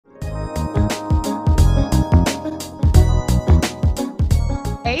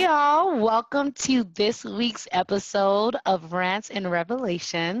welcome to this week's episode of Rants and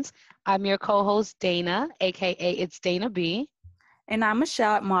Revelations. I'm your co-host Dana, aka it's Dana B. And I'm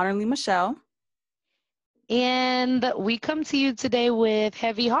Michelle at Modernly Michelle. And we come to you today with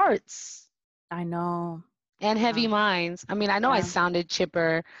heavy hearts I know. and heavy minds. I mean, I know I Yeah. sounded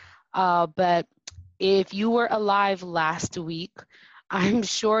chipper, but if you were alive last week, I'm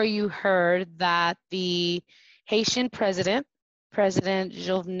sure you heard that the Haitian President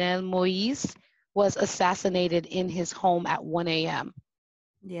Jovenel Moïse, was assassinated in his home at 1 a.m.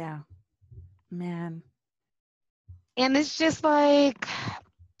 Yeah. Man. And it's just like,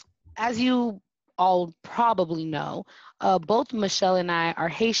 as you all probably know, both Michelle and I are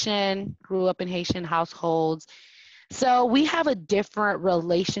Haitian, grew up in Haitian households. So we have a different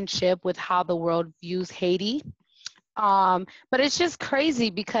relationship with how the world views Haiti. But it's just crazy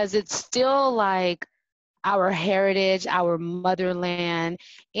because it's still like our heritage, our motherland,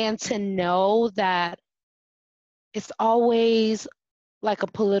 and to know that it's always like a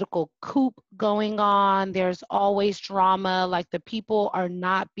political coup going on. There's always drama, like the people are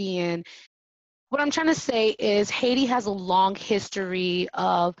not being. What I'm trying to say is Haiti has a long history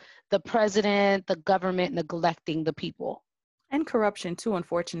of the president, the government neglecting the people. And corruption too,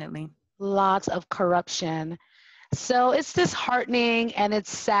 unfortunately. Lots of corruption. So it's disheartening and it's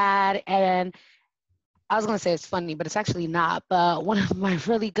sad, and I was going to say it's funny, but it's actually not. But one of my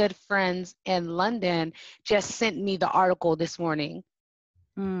really good friends in London just sent me the article this morning.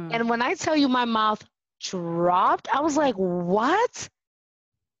 And when I tell you my mouth dropped, I was like, what?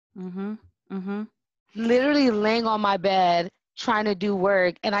 Literally laying on my bed trying to do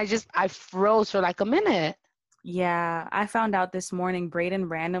work. And I froze for like a minute. Yeah. I found out this morning, Braden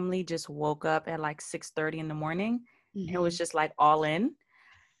randomly just woke up at like 6:30 in the morning. And it was just like all in.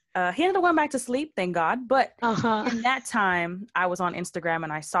 He ended up going back to sleep, thank God. But in that time, I was on Instagram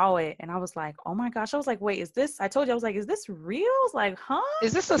and I saw it and I was like, oh my gosh. I was like, wait, is this? I told you, I was like, is this real? I was like, huh?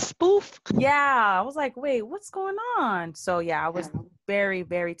 Is this a spoof? Yeah. I was like, wait, what's going on? So yeah, I was very,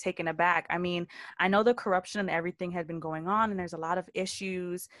 very taken aback. I mean, I know the corruption and everything had been going on and there's a lot of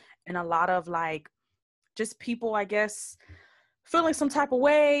issues and a lot of like just people, I guess, feeling some type of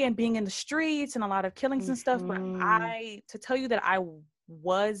way and being in the streets and a lot of killings and stuff. But to tell you that I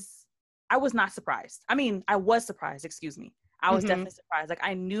was not surprised. I mean, I was surprised, excuse me. I was definitely surprised. Like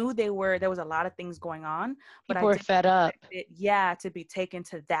I knew there was a lot of things going on, but People were fed up. To be taken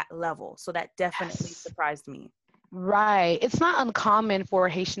to that level. So that definitely surprised me. Right. It's not uncommon for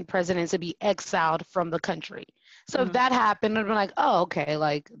a Haitian president to be exiled from the country. So if that happened, I'd be like, oh, okay,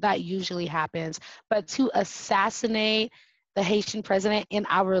 like that usually happens. But to assassinate the Haitian president in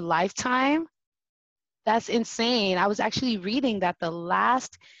our lifetime, that's insane. I was actually reading that the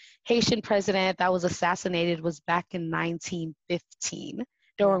last Haitian president that was assassinated was back in 1915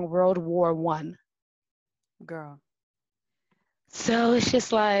 during World War I. Girl. So it's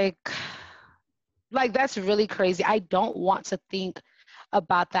just like that's really crazy. I don't want to think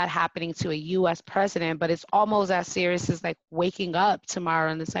about that happening to a U.S. president, but it's almost as serious as like waking up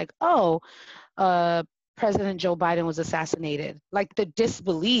tomorrow and it's like, oh, President Joe Biden was assassinated. Like the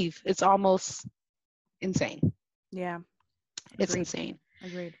disbelief, it's almost insane. Yeah. It's insane.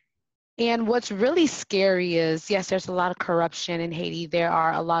 Agreed. And what's really scary is, yes, there's a lot of corruption in Haiti. There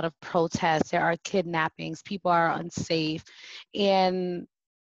are a lot of protests. There are kidnappings. People are unsafe. And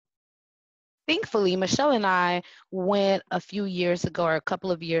thankfully, Michelle and I went a few years ago or a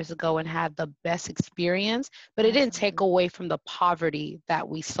couple of years ago and had the best experience, but it didn't take away from the poverty that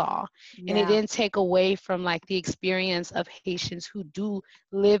we saw. And it didn't take away from like the experience of Haitians who do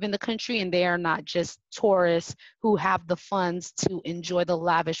live in the country and they are not just tourists who have the funds to enjoy the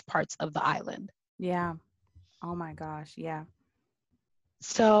lavish parts of the island. Yeah. Oh my gosh. Yeah.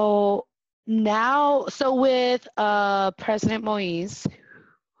 So with President Moïse,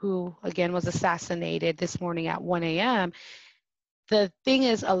 who again was assassinated this morning at 1 a.m., the thing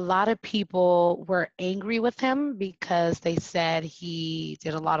is a lot of people were angry with him because they said he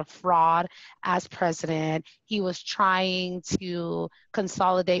did a lot of fraud as president. He was trying to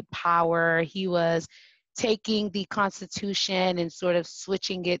consolidate power. He was taking the Constitution and sort of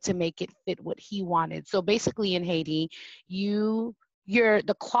switching it to make it fit what he wanted. So basically in Haiti,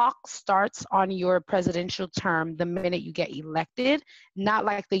 the clock starts on your presidential term the minute you get elected, not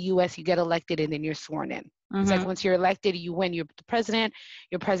like the US, you get elected and then you're sworn in. It's like once you're elected, you win, you're president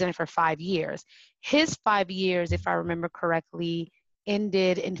for 5 years. His 5 years, if I remember correctly,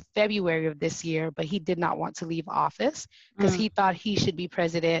 ended in February of this year, but he did not want to leave office because he thought he should be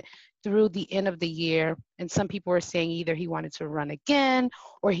president through the end of the year. And some people were saying either he wanted to run again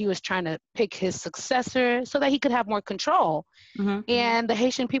or he was trying to pick his successor so that he could have more control. Mm-hmm. And the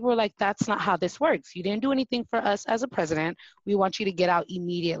Haitian people were like, that's not how this works. You didn't do anything for us as a president. We want you to get out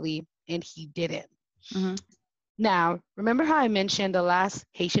immediately. And he didn't. Mm-hmm. Now, remember how I mentioned the last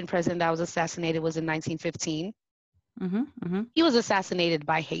Haitian president that was assassinated was in 1915? Mm-hmm. Mm-hmm. He was assassinated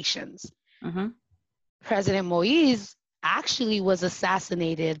by Haitians. Mm-hmm. President Moise actually was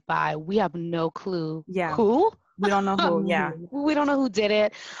assassinated by, we have no clue who. We don't know who. Yeah. We don't know who did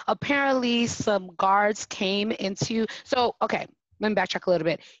it. Apparently, some guards came into. So, okay, let me backtrack a little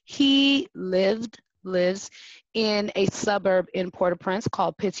bit. He lives in a suburb in Port-au-Prince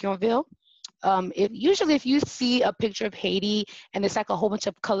called Pétionville. Usually, if you see a picture of Haiti and it's like a whole bunch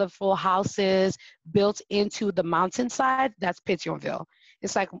of colorful houses built into the mountainside, that's Pétionville.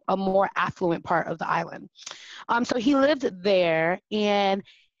 It's like a more affluent part of the island. So he lived there, and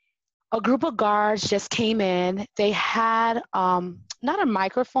a group of guards just came in. They had not a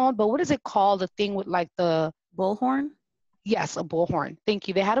microphone, but what is it called? The thing with like the bullhorn? Yes, a bullhorn. Thank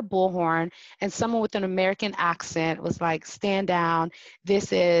you. They had a bullhorn, and someone with an American accent was like, "Stand down.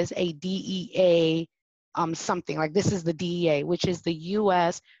 This is a DEA, something like this is the DEA, which is the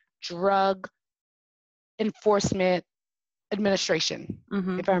U.S. Drug Enforcement Administration,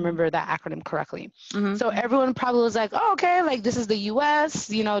 if I remember that acronym correctly." Mm-hmm. So everyone probably was like, "Oh, okay, like this is the U.S.,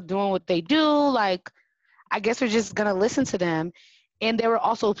 doing what they do. Like, I guess we're just gonna listen to them." And they were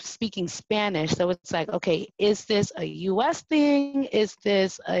also speaking Spanish. So it's like, okay, is this a U.S. thing? Is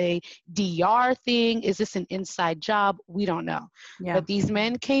this a DR thing? Is this an inside job? We don't know. Yeah. But these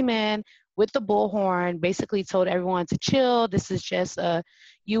men came in with the bullhorn, basically told everyone to chill. This is just a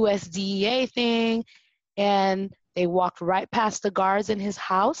U.S. DEA thing. And they walked right past the guards in his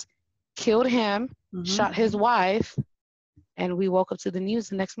house, killed him, shot his wife, and we woke up to the news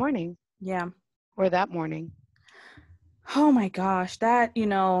the next morning. Yeah. Or that morning. Oh my gosh, that,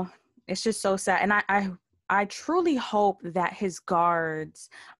 it's just so sad. And I truly hope that his guards,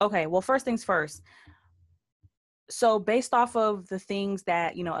 okay, well, first things first. So based off of the things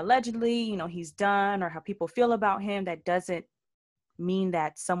that, allegedly, he's done or how people feel about him, that doesn't mean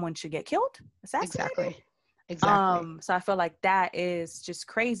that someone should get killed, assassinated. Exactly. So I feel like that is just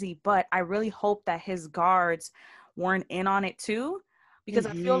crazy, but I really hope that his guards weren't in on it too, because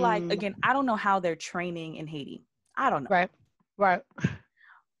I feel like, again, I don't know how they're training in Haiti. I don't know. Right.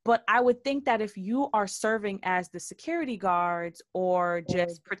 But I would think that if you are serving as the security guards or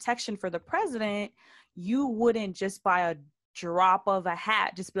just protection for the president, you wouldn't just by a drop of a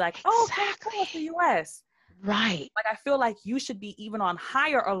hat just be like, oh, exactly. It's the U.S. Right. Like, I feel like you should be even on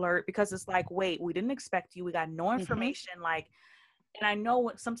higher alert, because it's like, wait, we didn't expect you. We got no information. Like, and I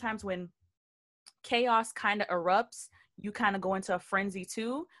know sometimes when chaos kind of erupts, you kind of go into a frenzy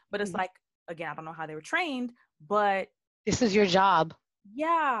too. But it's like, again, I don't know how they were trained, but this is your job.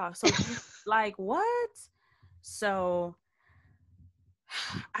 Yeah. So like, what? So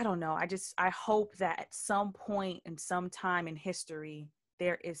I don't know. I hope that at some point in some time in history,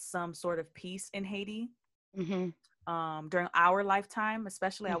 there is some sort of peace in Haiti. During our lifetime,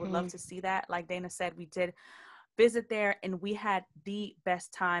 especially. I would love to see that. Like Dana said, we did visit there and we had the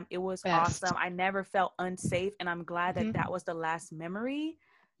best time. It was awesome. I never felt unsafe, and I'm glad that that was the last memory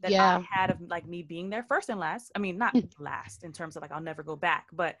that I had of like me being there, first and last. I mean, not last in terms of like I'll never go back,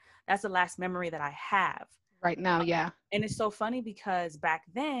 but that's the last memory that I have right now. Yeah. And it's so funny because back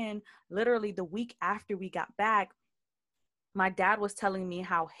then, literally the week after we got back, my dad was telling me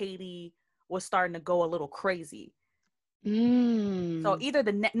how Haiti was starting to go a little crazy. So either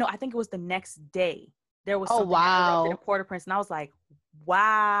I think it was the next day. There was something that erupted in Port-au-Prince, and I was like,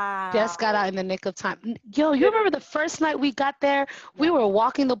 wow. Just got out in the nick of time. Yo, you remember the first night we got there? We were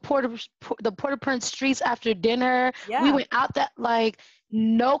walking the Port-au-Prince streets after dinner. Yeah. We went out that, like,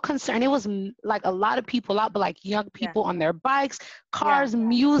 no concern. It was like a lot of people out, but like young people on their bikes, cars,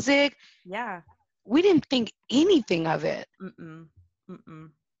 music. Yeah. We didn't think anything of it.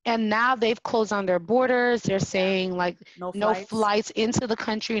 And now they've closed on their borders. They're saying like no flights into the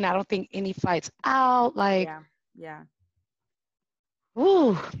country, and I don't think any flights out. Like, yeah.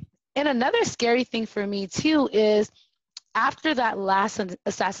 Ooh. And another scary thing for me too is after that last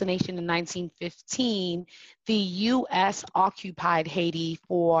assassination in 1915, the U.S. occupied Haiti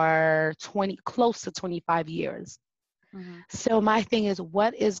for close to 25 years. So my thing is,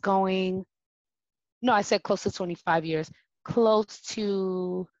 I said close to 25 years, close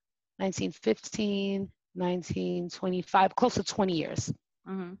to 1915, 1925, close to 20 years.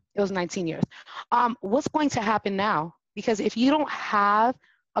 It was 19 years. What's going to happen now? Because if you don't have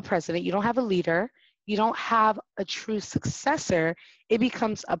a president, you don't have a leader, you don't have a true successor, it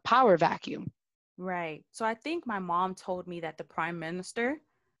becomes a power vacuum. Right. So I think my mom told me that the prime minister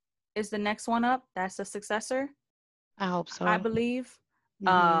is the next one up. That's the successor, I hope I so. believe.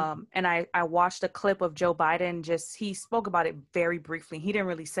 Hmm. And I watched a clip of Joe Biden. Just he spoke about it very briefly. He didn't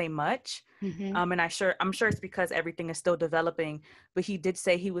really say much. Hmm. And I'm sure it's because everything is still developing. But he did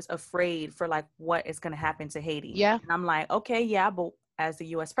say he was afraid for like what is going to happen to Haiti. Yeah. And I'm like, okay, yeah, but as the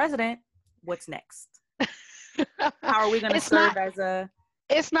U.S. president, what's next? How are we going to it's serve not as a?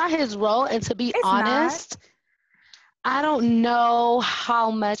 it's not his role. And to be It's not. honest, I don't know how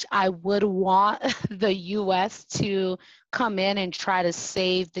much I would want the US to come in and try to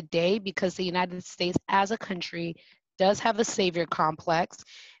save the day, because the United States as a country does have a savior complex.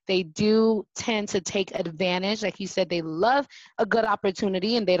 They do tend to take advantage. Like you said, they love a good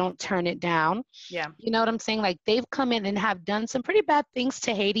opportunity and they don't turn it down. Yeah. You know what I'm saying? Like, they've come in and have done some pretty bad things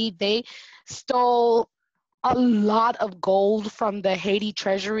to Haiti. They stole a lot of gold from the Haiti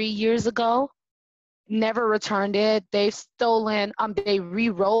treasury years ago, never returned it. They've stolen, they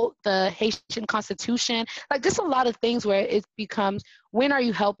rewrote the Haitian constitution. Like, just a lot of things where it becomes, when are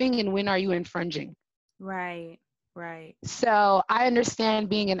you helping and when are you infringing? Right. Right. So I understand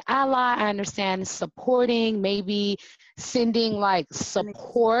being an ally. I understand supporting, maybe sending like Sending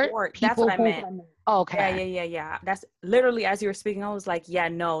support support. That's what people I who, meant. Yeah, okay. yeah, yeah, yeah. That's literally as you were speaking, I was like, yeah,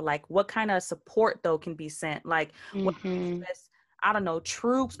 no, like what kind of support though can be sent? Like whether it's Hmm. just, I don't know,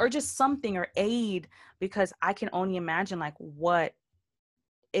 troops or just something or aid, because I can only imagine like what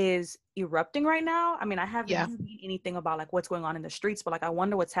is erupting right now. I mean, I haven't Yeah. seen anything about like what's going on in the streets, but like I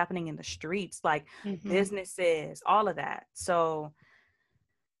wonder what's happening in the streets, like Hmm. businesses, all of that. So,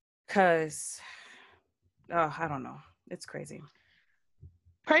 cause, oh, I don't know. It's crazy.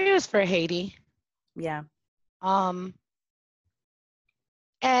 Prayers for Haiti. Yeah. Um,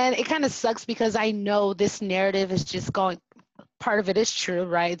 and it kind of sucks because I know this narrative is just going, part of it is true,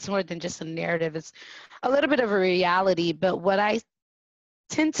 right? It's more than just a narrative, it's a little bit of a reality. But what I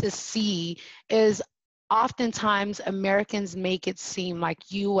tend to see is, oftentimes Americans make it seem like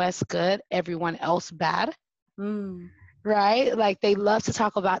US good, everyone else bad. Mm. Right? Like, they love to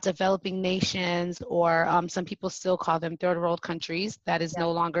talk about developing nations, or some people still call them third world countries. That is Yeah.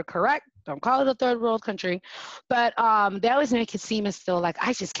 no longer correct. Don't call it a third world country. But they always make it seem as though, like,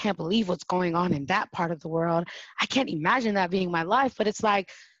 I just can't believe what's going on in that part of the world. I can't imagine that being my life. But it's like,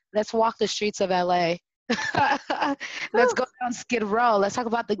 let's walk the streets of LA. Let's Whew. go down Skid Row. Let's talk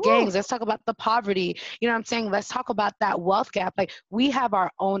about the Whew. gangs. Let's talk about the poverty. You know what I'm saying? Let's talk about that wealth gap. Like, we have our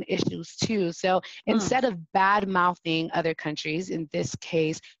own issues too. So Mm. instead of bad mouthing other countries, in this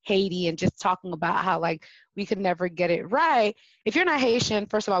case Haiti, and just talking about how, like, we could never get it right, if you're not Haitian,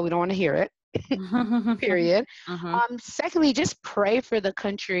 first of all, we don't want to hear it. Period. Mm-hmm. Secondly, just pray for the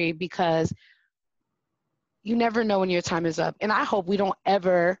country, because you never know when your time is up. And I hope we don't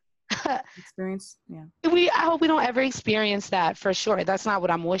ever Experience. Yeah. I hope we don't ever experience that, for sure. That's not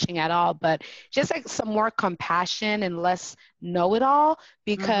what I'm wishing at all. But just like some more compassion and less know it all, Mm-hmm.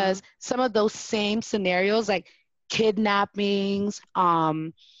 because some of those same scenarios, like kidnappings,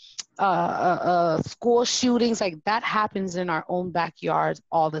 school shootings, like that happens in our own backyards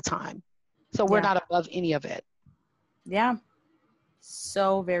all the time. So we're Yeah. not above any of it. Yeah.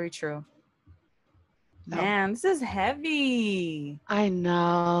 So very true. So Man, this is heavy. I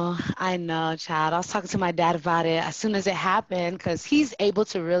know, child. I was talking to my dad about it as soon as it happened, because he's able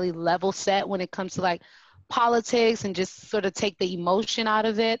to really level set when it comes to like politics and just sort of take the emotion out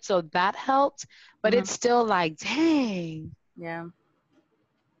of it. So that helped. But Mm-hmm. it's still like, dang. Yeah.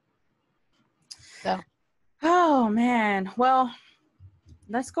 So, Oh man. Well,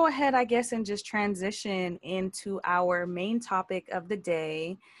 let's go ahead, I guess, and just transition into our main topic of the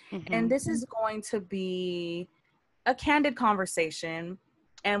day. And mhm. this is going to be a candid conversation.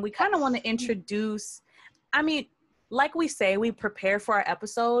 And we kind of want to introduce, I mean, like we say, we prepare for our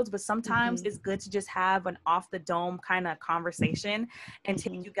episodes, but sometimes Mhm. it's good to just have an off the dome kind of conversation and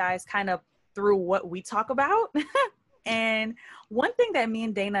take Mhm. you guys kind of through what we talk about. And one thing that me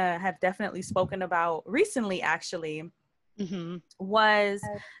and Dana have definitely spoken about recently, actually, Mhm. was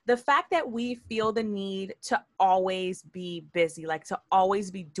the fact that we feel the need to always be busy, like to always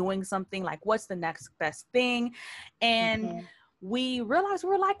be doing something, like what's the next best thing. And Mhm. we realized,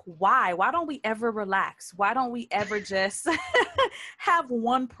 we're like, why don't we ever relax? Why don't we ever just have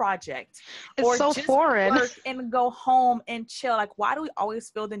one project It's or so just foreign. work and go home and chill? Like, why do we always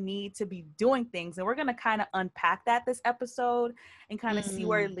feel the need to be doing things? And we're going to kind of unpack that this episode and kind of see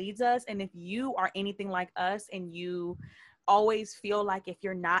where it Mm. leads us. And if you are anything like us and you always feel like if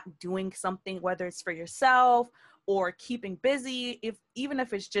you're not doing something, whether it's for yourself or keeping busy, even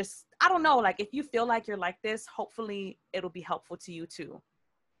if it's just, I don't know, like if you feel like you're like this, hopefully it'll be helpful to you too.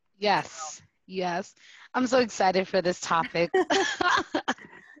 Yes. Yes. I'm so excited for this topic.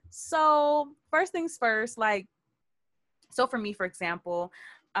 So first things first, like, so for me, for example,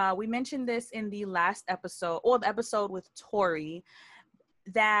 we mentioned this in the last episode, or the episode with Tori,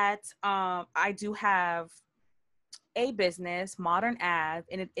 that I do have a business, Modern Ave,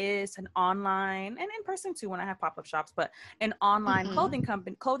 and it is an online and in person too when I have pop-up shops, but an online clothing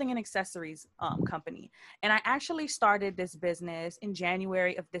company, clothing and accessories company. And I actually started this business in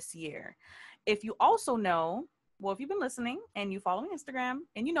January of this year. If you also know, well, if you've been listening and you follow me on Instagram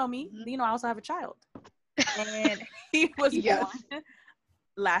and you know me, you know I also have a child. And he was born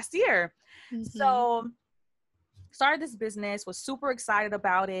last year. So started this business, was super excited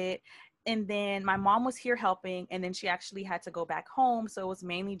about it. And then my mom was here helping, and then she actually had to go back home. So it was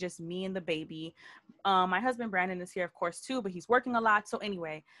mainly just me and the baby. My husband, Brandon, is here, of course, too, but he's working a lot. So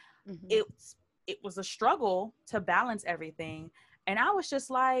anyway, it was a struggle to balance everything. And I was just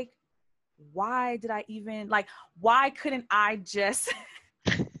like, why did I even, like, why couldn't I just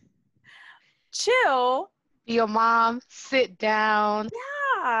chill? Your mom, sit down.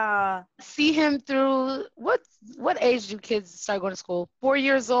 Yeah. See him through what age do kids start going to school? 4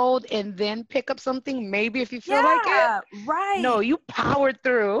 years old, and then pick up something maybe if you feel like it. Right. No, you powered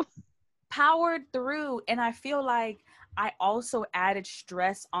through. And I feel like I also added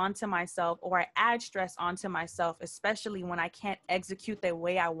stress onto myself, or I add stress onto myself, especially when I can't execute the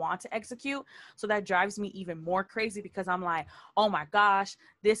way I want to execute. So that drives me even more crazy, because I'm like, oh my gosh,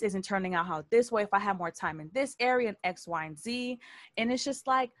 this isn't turning out how this way. If I had more time in this area and X, Y, and Z. And it's just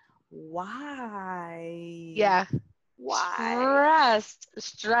like, why? Yeah. Why?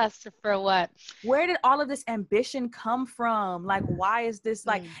 Stressed for what? Where did all of this ambition come from? Like, why is this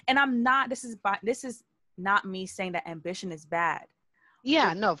like, and I'm not, this is not me saying that ambition is bad.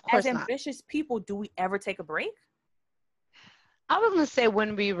 Yeah, no, of course as not. ambitious people, do we ever take a break? I was gonna say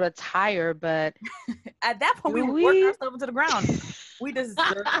when we retire, but at that point we work ourselves into the ground. We deserve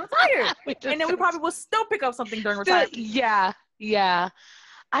to retire. And then we probably will still pick up something during retirement. Yeah.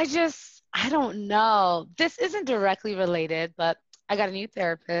 I don't know. This isn't directly related, but I got a new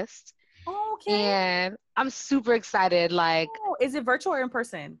therapist. Okay. And I'm super excited. Like, is it virtual or in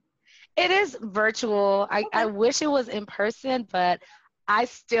person? It is virtual. I wish it was in person, but I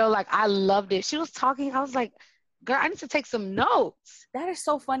still, like, I loved it. She was talking. I was like, girl, I need to take some notes. That is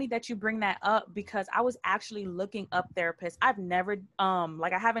so funny that you bring that up, because I was actually looking up therapists. I've never, I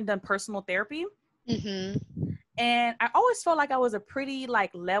haven't done personal therapy. And I always felt like I was a pretty,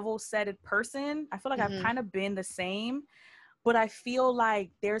 like, level-setted person. I feel like I've kind of been the same, but I feel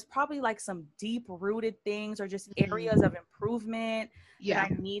like there's probably like some deep-rooted things, or just areas of improvement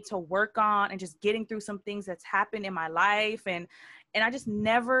that I need to work on, and just getting through some things that's happened in my life. And I just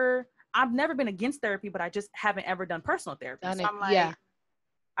I've never been against therapy, but I just haven't ever done personal therapy. So I'm like,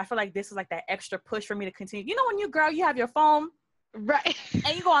 I feel like this is like that extra push for me to continue. You know, when you have your phone, right,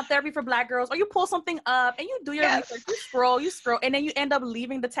 and you go on Therapy for Black Girls, or you pull something up and you do your research, you scroll, and then you end up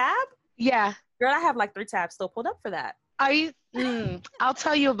leaving the tab. Yeah. Girl, I have like 3 tabs still pulled up for that. I'll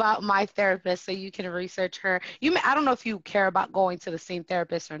tell you about my therapist so you can research her. I don't know if you care about going to the same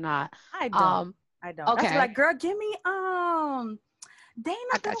therapist or not. I don't. Okay. That's like, girl, give me Dana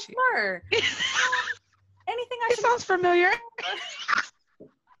Bellfleur. Anything I should. Sounds familiar.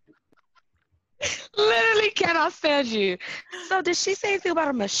 Literally cannot stand you. So did she say anything about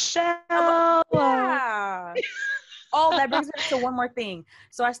a Michelle? Yeah. Oh, that brings me to one more thing.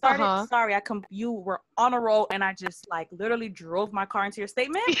 So I started, you were on a roll, and I just like literally drove my car into your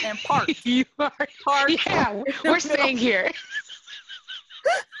statement and parked. Parked. Yeah, we're staying here.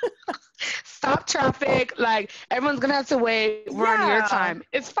 Stop traffic. Like, everyone's going to have to wait. We're on your time.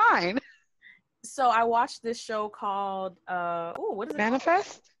 It's fine. So I watched this show called, what is it?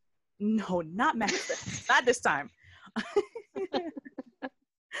 Manifest? No, not Manifest. Not this time.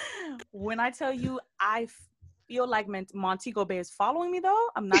 When I tell you, I feel like Montego Bay is following me, though.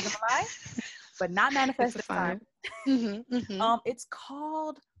 I'm not gonna lie, but not Manifest this time. It's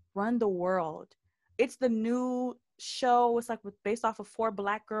called Run the World. It's the new show. It's like based off of 4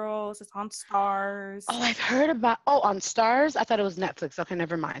 Black girls. It's on Starz. Oh, I've heard about. On Starz. I thought it was Netflix. Okay,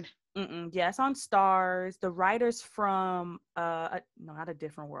 never mind. Yeah, it's on Starz. The writers from no, not A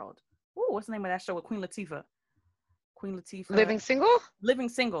Different World. Ooh, what's the name of that show with Queen Latifah? Living Single? Living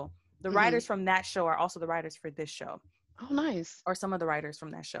Single. The writers from that show are also the writers for this show. Oh, nice. Or some of the writers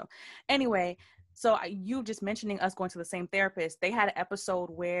from that show. Anyway, so you just mentioning us going to the same therapist, they had an episode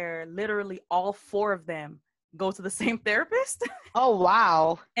where literally all 4 of them go to the same therapist. Oh,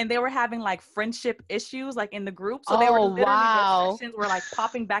 wow. And they were having like friendship issues like in the group. So they were Oh, literally, their wow. sessions were like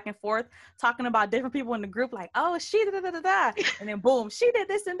popping back and forth, talking about different people in the group, like, oh, she da da da da. And then boom, she did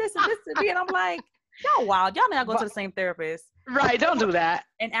this and this and this to me. And I'm like, y'all wild. Y'all not go to the same therapist. Right, don't do that.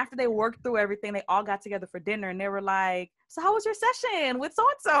 And after they worked through everything, they all got together for dinner and they were like, so how was your session with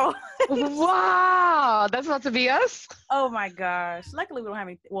so-and-so? Wow, that's about to be us. Oh my gosh. Luckily we don't have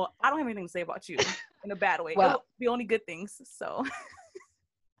any, well, I don't have anything to say about you in a bad way. Well, it will be only good things. So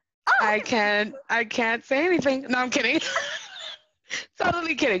I can't say anything. No, I'm kidding.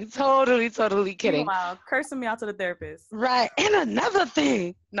 Totally kidding. Totally kidding. meanwhile, cursing me out to the therapist. Right. And another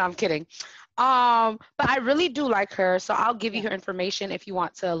thing. No, I'm kidding. But I really do like her. So I'll give you her information if you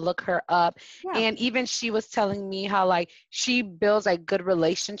want to look her up. Yeah. And even she was telling me how like she builds like good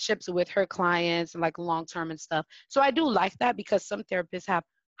relationships with her clients and like long term and stuff. So I do like that because some therapists have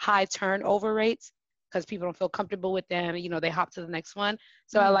high turnover rates because people don't feel comfortable with them. You know, they hop to the next one.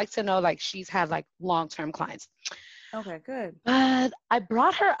 So I like to know like she's had like long term clients. Okay, good. But I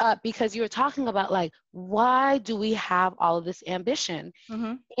brought her up because you were talking about like, why do we have all of this ambition?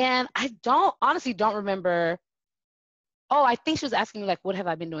 Mm-hmm. And I honestly don't remember. Oh, I think she was asking me like, what have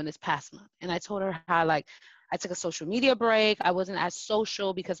I been doing this past month? And I told her how like I took a social media break. I wasn't as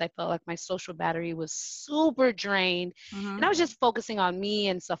social because I felt like my social battery was super drained. Mm-hmm. And I was just focusing on me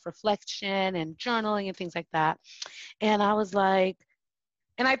and self-reflection and journaling and things like that. And I was like,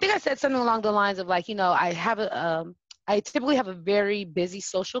 and I think I said something along the lines of like, you know, I typically have a very busy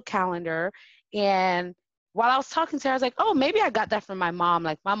social calendar. And while I was talking to her, I was like, oh, maybe I got that from my mom.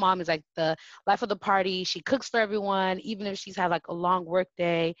 Like my mom is like the life of the party. She cooks for everyone, even if she's had like a long work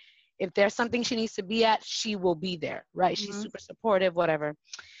day. If there's something she needs to be at, she will be there, right? Mm-hmm. She's super supportive, whatever.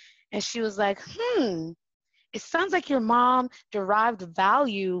 And she was like, it sounds like your mom derived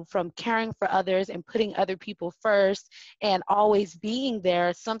value from caring for others and putting other people first and always being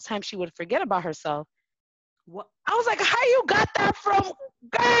there. Sometimes she would forget about herself. What? I was like, how you got that from?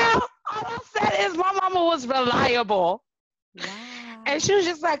 Girl, all I said is my mama was reliable. Wow. And she was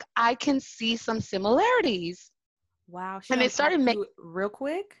just like, I can see some similarities. Wow. And it started making real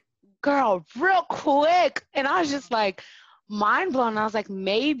quick. Girl, real quick. And I was just like, mind blown. I was like,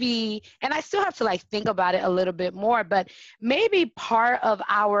 maybe, and I still have to like think about it a little bit more, but maybe part of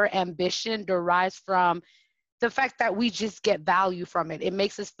our ambition derives from the fact that we just get value from it. It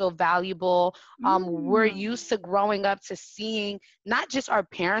makes us feel valuable. We're used to growing up to seeing not just our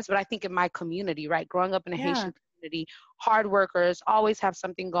parents, but I think in my community, right? Growing up in a Haitian community, hard workers always have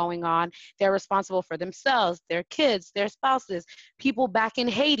something going on. They're responsible for themselves, their kids, their spouses, people back in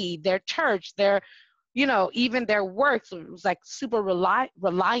Haiti, their church, their, you know, even their work. So it was like super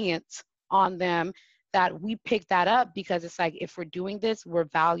reliant on them, that we pick that up because it's like, if we're doing this, we're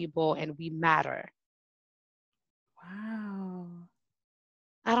valuable and we matter. Wow.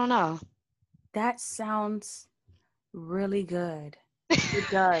 I don't know. That sounds really good. It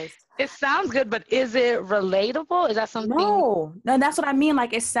does. It sounds good, but is it relatable? Is that something? No, that's what I mean.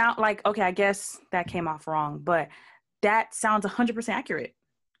 Like it sound like, okay, I guess that came off wrong, but that sounds 100% accurate.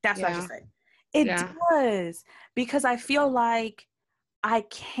 That's what I should say. It does, because I feel like I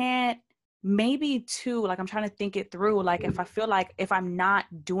can't, maybe too, like I'm trying to think it through. Like if I feel like if I'm not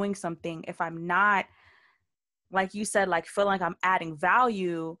doing something, if I'm not, like you said, like feeling like I'm adding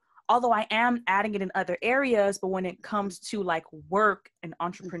value, although I am adding it in other areas, but when it comes to like work and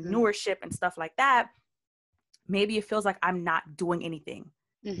entrepreneurship and stuff like that, maybe it feels like I'm not doing anything.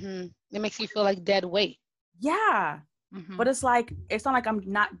 It makes you feel like dead weight. Yeah. But it's like, it's not like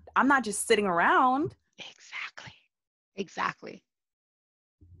I'm not just sitting around. Exactly.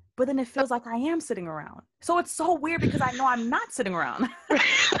 But then it feels like I am sitting around. So it's so weird because I know I'm not sitting around.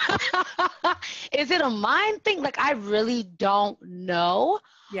 Is it a mind thing? Like, I really don't know.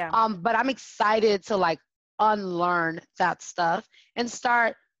 Yeah. But I'm excited to like unlearn that stuff and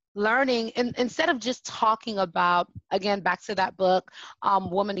start learning. And instead of just talking about, again, back to that book,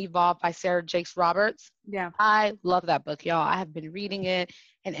 Woman Evolved by Sarah Jakes Roberts. Yeah. I love that book, y'all. I have been reading it,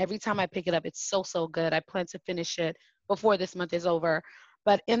 and every time I pick it up, it's so, so good. I plan to finish it before this month is over.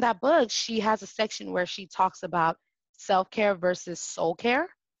 But in that book, she has a section where she talks about self-care versus soul care.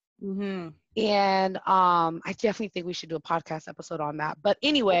 And I definitely think we should do a podcast episode on that. But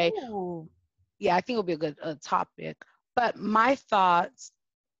anyway, yeah, I think it'll be a good topic. But my thoughts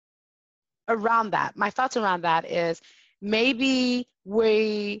around that is maybe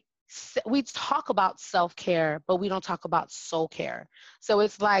we talk about self-care, but we don't talk about soul care. So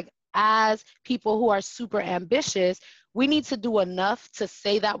it's like, as people who are super ambitious, we need to do enough to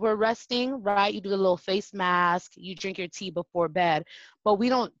say that we're resting, right? You do the little face mask, you drink your tea before bed, but we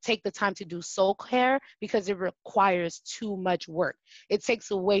don't take the time to do soul care because it requires too much work. It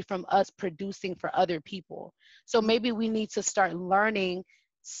takes away from us producing for other people. So maybe we need to start learning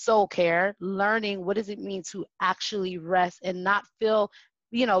soul care, learning what does it mean to actually rest and not feel,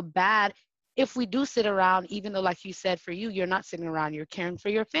 bad if we do sit around, even though, like you said, for you, you're not sitting around, you're caring for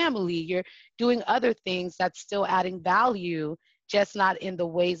your family, you're doing other things that's still adding value, just not in the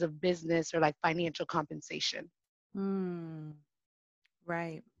ways of business or like financial compensation. Mm,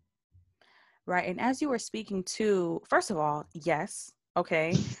 right. Right. And as you were speaking to, first of all, yes.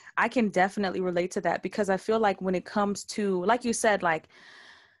 Okay. I can definitely relate to that because I feel like when it comes to, like you said, like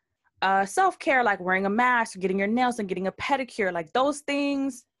self-care, like wearing a mask, getting your nails and getting a pedicure, like those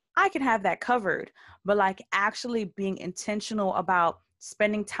things, I can have that covered. But like actually being intentional about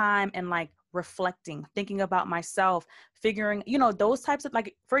spending time and like reflecting, thinking about myself, figuring, those types of,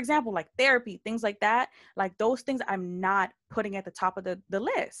 like, for example, like therapy, things like that, like those things I'm not putting at the top of the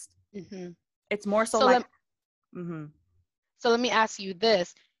list. Mm-hmm. It's more so So like, so let me ask you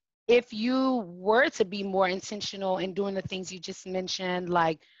this. If you were to be more intentional in doing the things you just mentioned,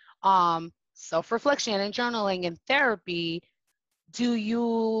 like self-reflection and journaling and therapy, do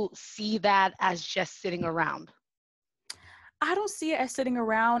you see that as just sitting around? I don't see it as sitting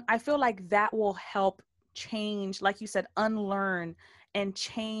around. I feel like that will help change, like you said, unlearn and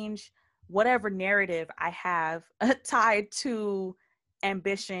change whatever narrative I have tied to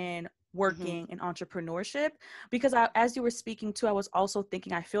ambition, Mm-hmm. working, and entrepreneurship. Because as you were speaking to, I was also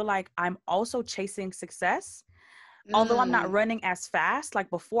thinking, I feel like I'm also chasing success. Although I'm not Mm. running as fast, like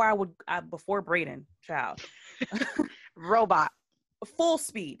before before Braden, child, Robot. full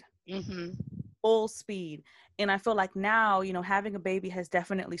speed. Mm-hmm. Full speed. And I feel like now, having a baby has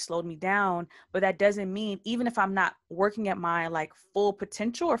definitely slowed me down, but that doesn't mean, even if I'm not working at my like full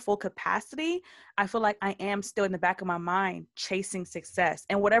potential or full capacity, I feel like I am still in the back of my mind chasing success.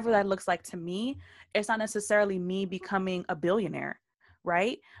 And whatever that looks like to me, it's not necessarily me becoming a billionaire,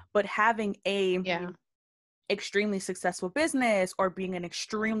 right? But having a Yeah. extremely successful business or being an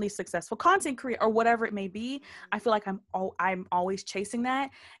extremely successful content creator or whatever it may be, I feel like I'm always chasing that,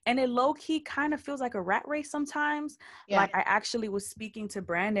 and it low key kind of feels like a rat race sometimes. Yeah. Like I actually was speaking to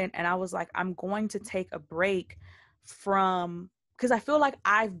Brandon and I was like, I'm going to take a break from, because I feel like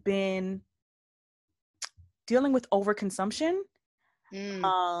I've been dealing with overconsumption,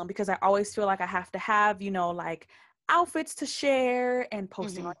 Mm. because I always feel like I have to have, like outfits to share and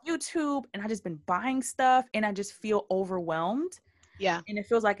posting Mm-hmm. on YouTube. And I just been buying stuff and I just feel overwhelmed. Yeah. And it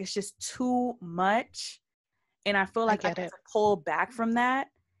feels like it's just too much. And I feel I like I get need it. to pull back from that.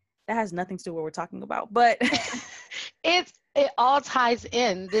 That has nothing to do with what we're talking about, but It all ties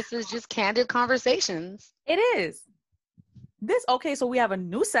in. This is just candid conversations. it is. Okay, so we have a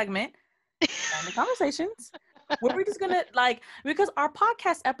new segment in the conversations where we're just gonna like, because our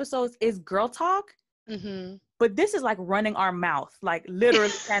podcast episodes is girl talk, Mm-hmm. but this is like running our mouth, like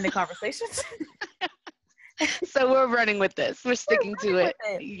literally candid conversations. So we're running with this. We're sticking to With it.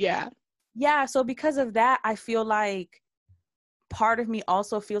 it. Yeah. Yeah, so because of that, I feel like part of me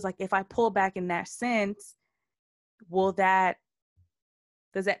also feels like if I pull back in that sense, will that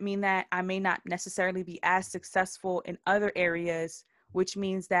does that mean that I may not necessarily be as successful in other areas, which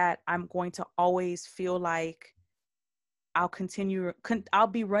means that I'm going to always feel like I'll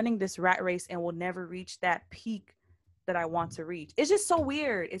be running this rat race and will never reach that peak that I want to reach. It's just so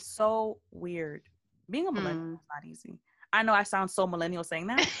weird. It's so weird. Being a millennial is not easy. I know I sound so millennial saying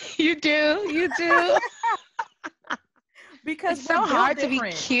that. You do. You do. Because It's we're so built hard to be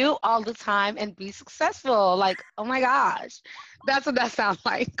different. cute all the time and be successful. Like, oh my gosh. That's what that sounds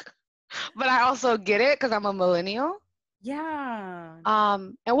like. But I also get it because I'm a millennial. Yeah.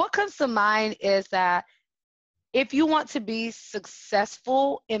 And what comes to mind is that if you want to be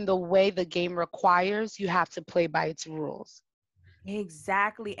successful in the way the game requires, you have to play by its rules.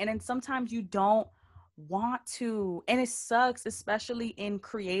 Exactly. And then sometimes you don't want to. And it sucks, especially in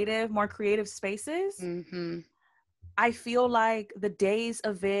more creative spaces. Mm-hmm. I feel like the days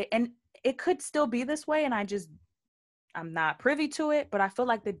of it, and it could still be this way, and I'm not privy to it, but I feel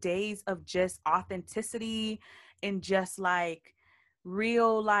like the days of just authenticity and just like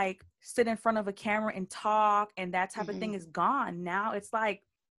real, like sit in front of a camera and talk and that type of Mm-hmm. thing is gone. Now it's like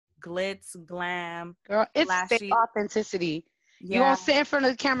glitz, glam, Girl, it's fake flashy. authenticity. You Yeah. won't sit in front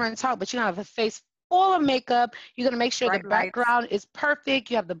of the camera and talk, but you don't have a face full of makeup. You're going to make sure the Bright lights. background is perfect.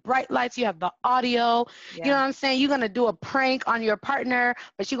 You have the bright lights. You have the audio. You know Yeah. what I'm saying? You're going to do a prank on your partner,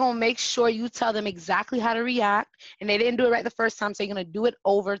 but you're going to make sure you tell them exactly how to react. And they didn't do it right the first time. So you're going to do it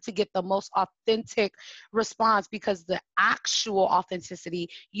over to get the most authentic response, because the actual authenticity,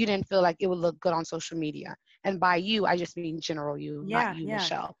 you didn't feel like it would look good on social media. And by you, I just mean general you, not Yeah. you, Yeah.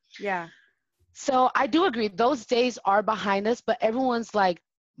 Michelle. Yeah. So I do agree. Those days are behind us, but everyone's like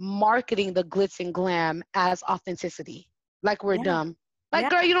marketing the glitz and glam as authenticity. Like we're Yeah. dumb. Like, Yeah.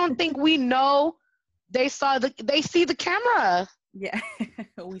 girl, you don't think we know they see the camera. Yeah.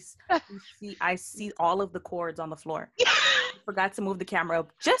 We see, I see all of the cords on the floor. Forgot to move the camera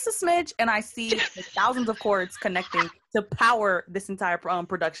up just a smidge, and I see the thousands of cords connecting to power this entire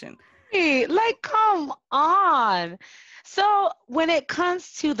production. Like, come on. So when it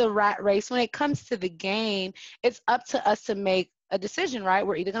comes to the rat race, when it comes to the game, it's up to us to make a decision, right?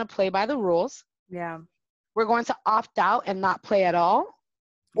 We're either going to play by the rules, Yeah. we're going to opt out and not play at all,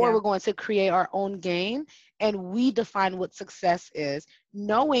 or Yeah. we're going to create our own game, and we define what success is,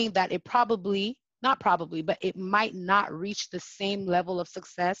 knowing that it probably, not probably, but it might not reach the same level of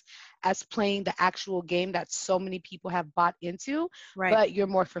success as playing the actual game that so many people have bought into. Right. But you're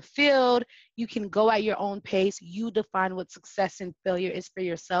more fulfilled. You can go at your own pace. You define what success and failure is for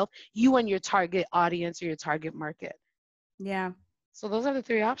yourself, you and your target audience or your target market. Yeah. So those are the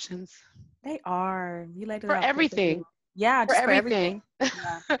three options They are. You laid it for out perfectly. everything. Yeah, For just for everything. everything.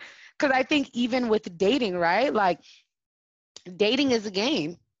 Yeah. Because I think even with dating, right? Like, dating is a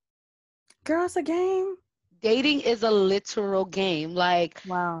game. Girl, it's a game. Dating is a literal game. Like,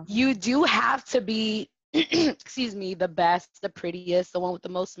 Wow. you do have to be, excuse me, the best, the prettiest, the one with the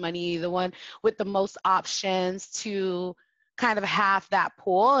most money, the one with the most options to kind of have that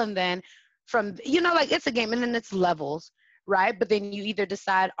pool. And then from, like, it's a game, and then it's levels, right? But then you either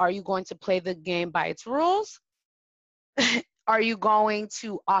decide, are you going to play the game by its rules? Are you going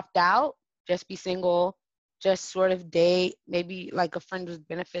to opt out, just be single, just sort of date, maybe like a friend with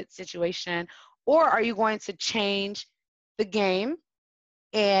benefit situation? Or are you going to change the game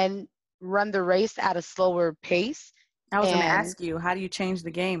and run the race at a slower pace? I was going to And ask you, how do you change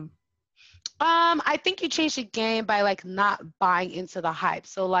the game? I think you change the game by like not buying into the hype.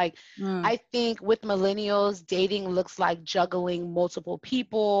 So like, Mm. I think with millennials, dating looks like juggling multiple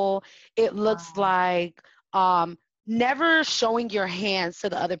people. It looks Wow. like never showing your hands to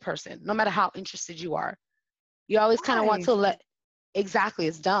the other person, no matter how interested you are. You always kind of want Why? to exactly,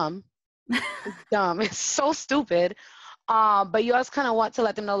 it's dumb. It's dumb. It's so stupid. But you always kind of want to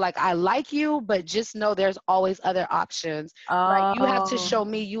let them know, like, I like you, but just know there's always other options. Like, you have to Oh, show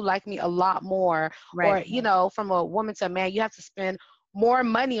me you like me a lot more. right. Or, from a woman to a man, you have to spend more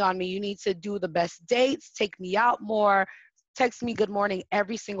money on me. You need to do the best dates, take me out more, text me good morning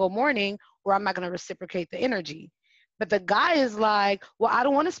every single morning, or I'm not going to reciprocate the energy. But the guy is like, well, I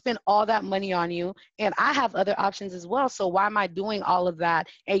don't want to spend all that money on you, and I have other options as well. So why am I doing all of that?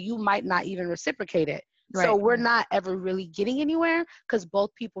 And you might not even reciprocate it. So Right. we're not ever really getting anywhere because both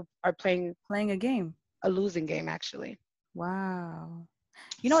people are playing Playing a game. a losing game, actually. Wow.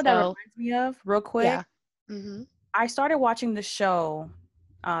 You know what that So, reminds me of, real quick? yeah. Hmm. I started watching the show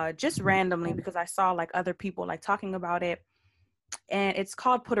just randomly because I saw like other people like talking about it. And it's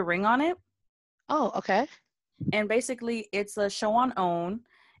called Put a Ring on It. Oh, okay. And basically it's a show on OWN.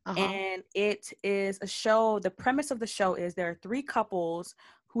 Uh-huh. And it is a show. The premise of the show is there are three couples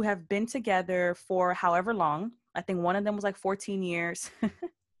who have been together for however long. I think one of them was like 14 years.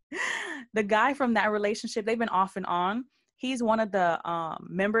 The guy from that relationship, they've been off and on. He's one of the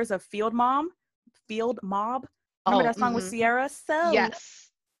members of Field Mob. Remember Oh, that song with Sierra? So yes.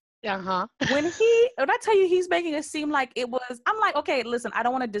 Uh-huh. when I tell you he's making it seem like it was, I'm like, okay, listen, I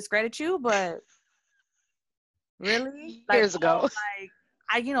don't want to discredit you, but really? Like, Years ago.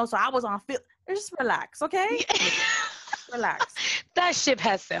 so I was on Field. Just relax, okay? Relax. That ship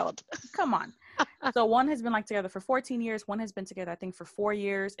has sailed. Come on. So one has been like together for 14 years. One has been together, I think, for 4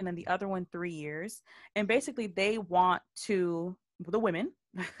 years. And then the other one, 3 years. And basically they want to, the women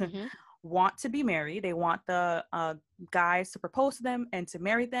Hmm. want to be married. They want the guys to propose to them and to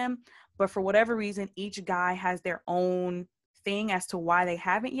marry them. But for whatever reason, each guy has their own thing as to why they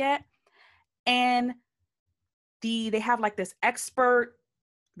haven't yet. And they have like this expert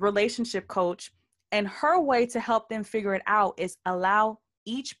relationship coach. And her way to help them figure it out is allow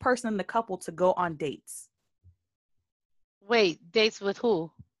each person in the couple to go on dates. Wait, dates with who?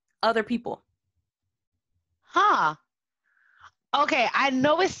 Other people. Huh. Okay, I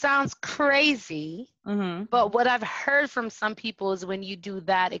know it sounds crazy, Mm-hmm. but what I've heard from some people is when you do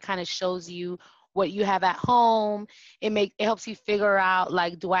that, it kind of shows you what you have at home. It helps you figure out,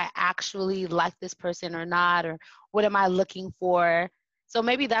 like, do I actually like this person or not, or what am I looking for? So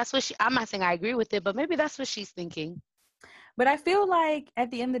maybe that's what I'm not saying I agree with it, but maybe that's what she's thinking. But I feel like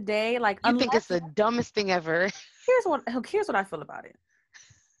at the end of the day, like, You unless, think it's the dumbest thing ever. here's what I feel about it.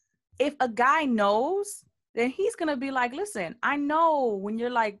 If a guy knows, then he's gonna be like, listen, I know when you're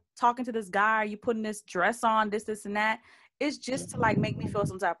like talking to this guy, you putting this dress on, this and that, it's just to like make me feel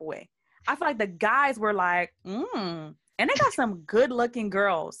some type of way. I feel like the guys were like, and they got some good looking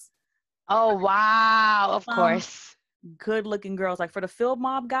girls. Oh, wow. Of course. Good looking girls. Like for the Field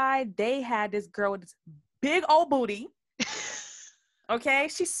Mob guy, they had this girl with this big old booty. Okay,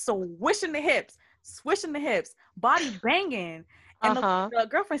 she's swishing the hips, body banging, and the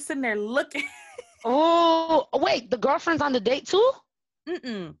girlfriend sitting there looking. Oh, wait, the girlfriend's on the date too?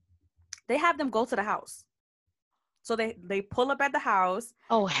 They have them go to the house. So they pull up at the house.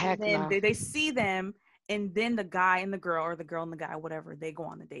 Oh, heck no. They see them, and then the guy and the girl, or the girl and the guy, whatever, they go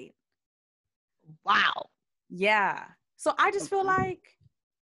on the date. Wow. Yeah. So I just feel like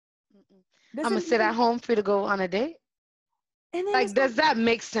I'm gonna sit at home for you to go on a date. And then like, does that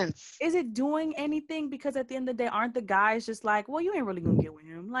make sense? Is it doing anything? Because at the end of the day, aren't the guys just like, well, you ain't really gonna get with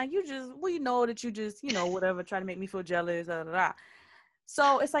him. Like, you just, well, you know that you just, you know, whatever, try to make me feel jealous. Blah, blah, blah.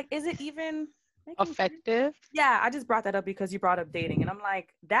 So it's like, is it even effective? Yeah, I just brought that up because you brought up dating, and I'm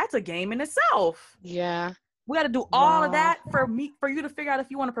like, that's a game in itself. Yeah. We got to do all of that for you to figure out if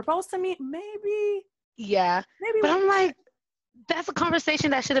you want to propose to me. Maybe. Yeah. But I'm like, that's a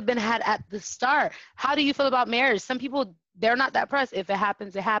conversation that should have been had at the start. How do you feel about marriage? Some people, they're not that pressed. If it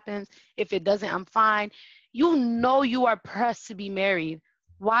happens, it happens. If it doesn't, I'm fine. You know you are pressed to be married.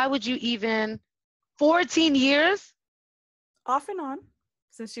 Why would you even 14 years? Off and on.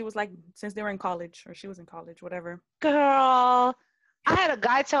 Since they were in college, or she was in college, whatever. Girl, I had a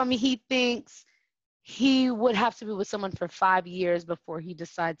guy tell me he thinks he would have to be with someone for 5 years before he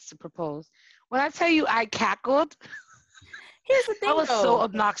decides to propose. When I tell you I cackled, here's the thing, I was so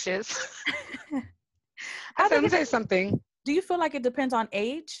obnoxious. I said, let me say something. Do you feel like it depends on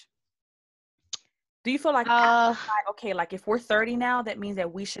age? Do you feel like, okay, like if we're 30 now, that means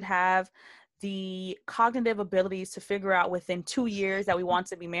that we should have the cognitive abilities to figure out within 2 years that we want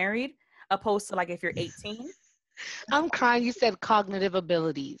to be married, opposed to like if you're 18? I'm crying. You said cognitive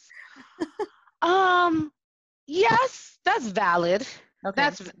abilities. Yes, that's valid. Okay.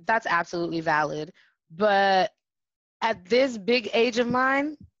 That's absolutely valid. But at this big age of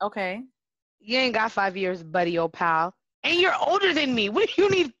mine, okay, you ain't got 5 years, buddy, old pal. And you're older than me. What do you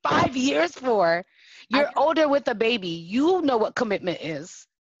need 5 years for? You're older with a baby. You know what commitment is.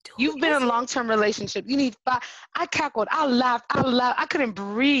 You've been in a long-term relationship. You need 5. I cackled. I laughed. I couldn't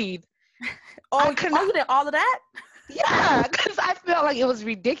breathe. You did all of that? Yeah, because I felt like it was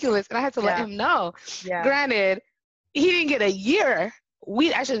ridiculous, and I had to let him know. Yeah. Granted, he didn't get a year.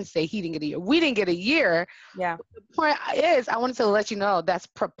 I shouldn't say he didn't get a year. We didn't get a year. Yeah. The point is, I wanted to let you know that's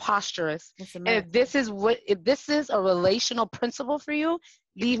preposterous. And if this is a relational principle for you,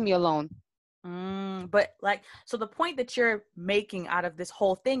 leave me alone. But like, so the point that you're making out of this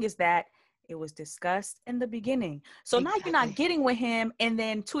whole thing is that it was discussed in the beginning. So now you're not getting with him, and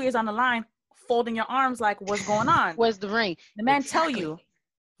then 2 years on the line, folding your arms like, what's going on? Where's the ring? The man tell you,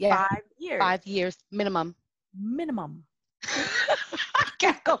 5 years. 5 years minimum.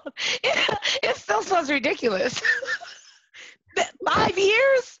 It still sounds ridiculous. 5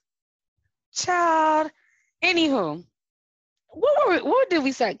 years, child. Anywho, what did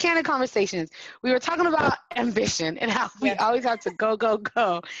we start? Candid Conversations. We were talking about ambition and how we always have to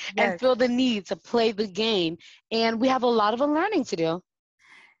go, and feel the need to play the game. And we have a lot of unlearning to do.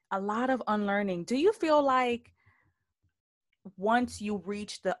 A lot of unlearning. Do you feel like once you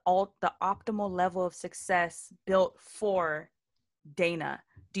reach the optimal level of success built for Dana,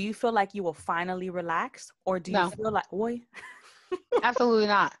 do you feel like you will finally relax, or do you feel like, boy? Absolutely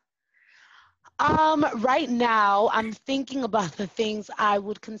not. Right now, I'm thinking about the things I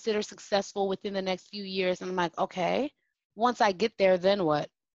would consider successful within the next few years, and I'm like, okay, once I get there, then what?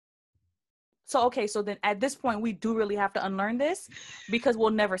 So, okay, so then at this point, we do really have to unlearn this because we'll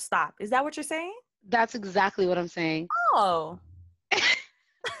never stop. Is that what you're saying? That's exactly what I'm saying. Oh.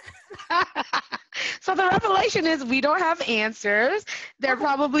 So the revelation is we don't have answers. There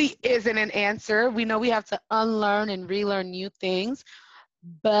probably isn't an answer. We know we have to unlearn and relearn new things.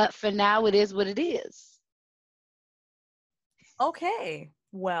 But for now, it is what it is. Okay.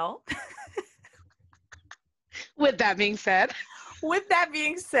 Well. With that being said,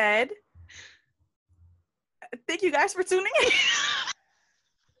 thank you guys for tuning in.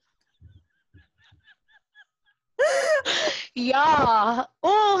 Y'all,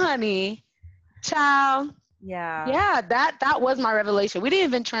 oh honey, Child. Yeah. Yeah, that was my revelation. We didn't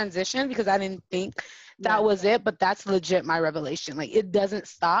even transition because I didn't think that Yeah. was it, but that's legit my revelation. Like it doesn't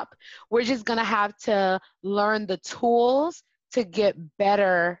stop. We're just gonna have to learn the tools to get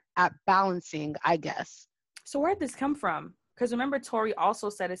better at balancing, I guess. So where did this come from? Because remember, Tori also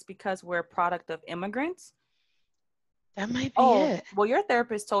said it's because we're a product of immigrants. That might be Oh, it. well, your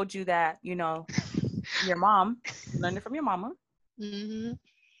therapist told you that, you know, your mom, learned it from your mama. Hmm.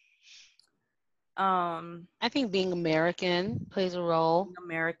 Um, I think being American plays a role. being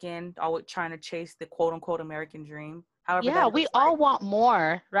American, always trying to chase the quote unquote American dream, however Yeah, that we looks like. all want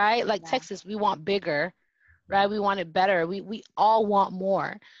more, right? Like Yeah. Texas, we want bigger, right? We want it better. We all want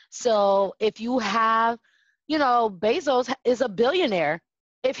more. So if you have, Bezos is a billionaire.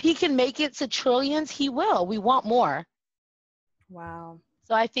 If he can make it to trillions, he will. We want more. Wow.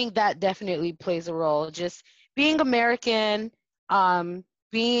 So I think that definitely plays a role. Just being American,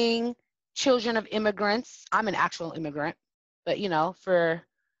 being children of immigrants. I'm an actual immigrant, but for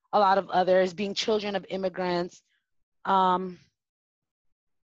a lot of others, being children of immigrants, um,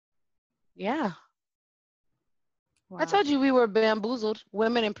 yeah. I Wow. told you we were bamboozled,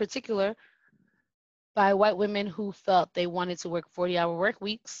 women in particular, by white women who felt they wanted to work 40-hour work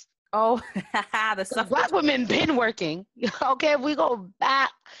weeks. Oh, the Because suffrage. black women been working. Okay, if we go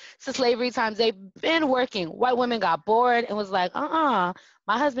back to slavery times, they've been working. White women got bored and was like, my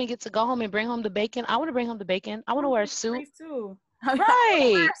husband gets to go home and bring home the bacon. I want to bring home the bacon. I want to wear a suit. Too.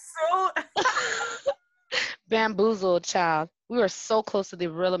 Right. So, Bamboozled, child. We were so close to the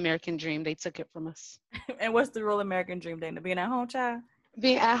real American dream. They took it from us. and what's the real American dream then? To being at home, child?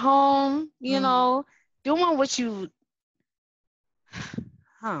 Being at home, Mm. doing what you,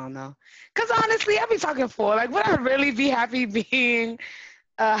 I don't know. Because honestly, I'd be talking for, like, would I really be happy being,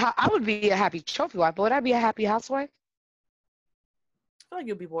 I would be a happy trophy wife, but would I be a happy housewife? I feel like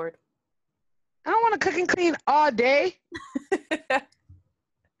you'll be bored. I don't want to cook and clean all day.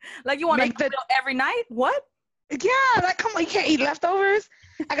 Like you want to Make the, every night? What? yeah, like, come on, you can't eat leftovers.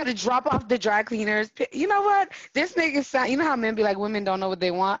 I got to drop off the dry cleaners. You know what? This nigga sound, you know how men be like, women don't know what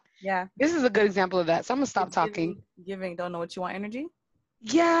they want? Yeah. This is a good example of that. So I'm going to stop It's talking. giving, don't know what you want energy.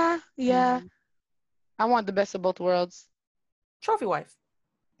 Yeah. Mm-hmm. I want the best of both worlds. Trophy wife.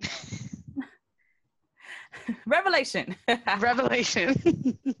 Revelation.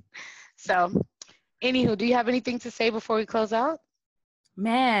 Revelation. So, anywho, do you have anything to say before we close out?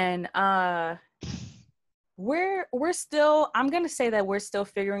 Man, we're still, I'm gonna say that we're still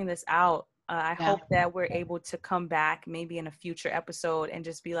figuring this out. I hope that we're able to come back maybe in a future episode and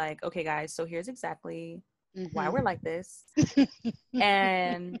just be like, okay guys, so here's exactly why we're like this.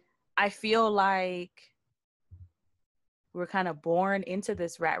 And I feel like we're kind of born into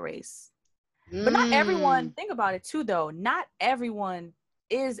this rat race. But not everyone, think about it too though, not everyone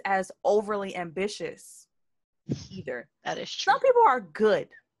is as overly ambitious either. That is true. Some people are good.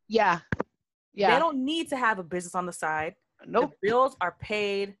 Yeah. They don't need to have a business on the side. Nope. The bills are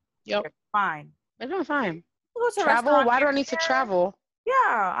paid. Yep. They're fine. They're doing fine. We'll go to Travel? Why do I need to travel?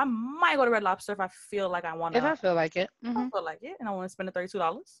 Yeah, I might go to Red Lobster if I feel like I want to. If I feel like it. I feel like it, and I want to spend the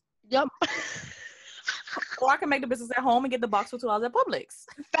 $32. Yep. Or I can make the business at home and get the box for $2 at Publix.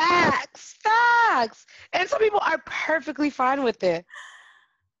 Facts. And some people are perfectly fine with it.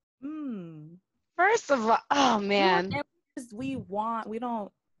 First of all, oh man. We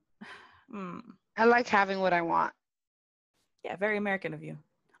don't. I like having what I want. Yeah, very American of you.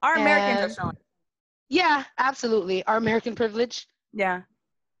 Our Americans are showing. Yeah, absolutely. Our American privilege. Yeah.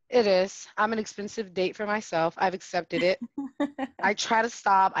 It is. I'm an expensive date for myself. I've accepted it. I try to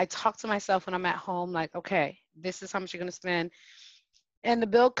stop. I talk to myself when I'm at home, like, okay, this is how much you're going to spend. And the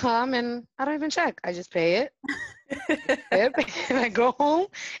bill come and I don't even check. I just pay it. And I go home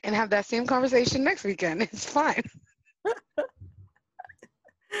and have that same conversation next weekend. It's fine.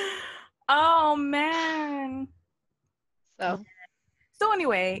 Oh, man. So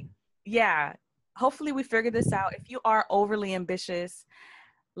anyway, yeah, hopefully we figured this out. If you are overly ambitious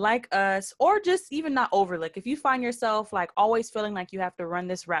like us, or just even not over, like if you find yourself like always feeling like you have to run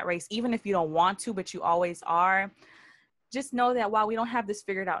this rat race, even if you don't want to, but you always are, just know that while we don't have this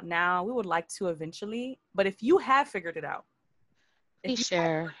figured out now, we would like to eventually. But if you have figured it out, please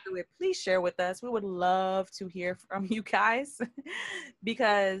share. Please share with us. We would love to hear from you guys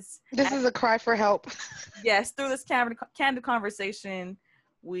because this is a cry for help. Yes, through this candid conversation,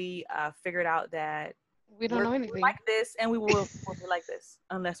 we figured out that we don't know anything like this, and we will be like this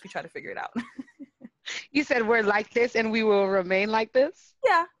unless we try to figure it out. You said we're like this, and we will remain like this?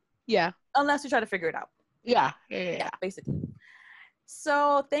 Yeah. Unless we try to figure it out. Yeah. Basically.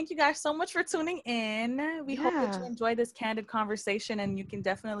 So thank you guys so much for tuning in. We hope that you enjoyed this candid conversation, and you can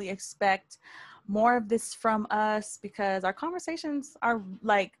definitely expect more of this from us, because our conversations are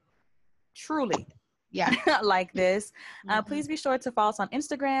like truly like this. Please be sure to follow us on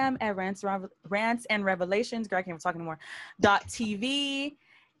Instagram at Rants and Revelations. Girl, I can't even talk anymore. .tv.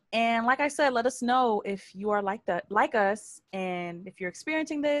 And like I said, let us know if you are like us, and if you're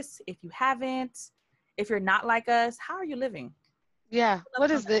experiencing this. If you haven't, if you're not like us, how are you living? Yeah.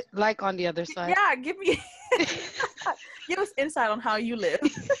 What is it like on the other side? Yeah, give us insight on how you live.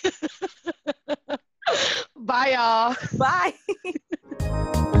 Bye, y'all. Bye.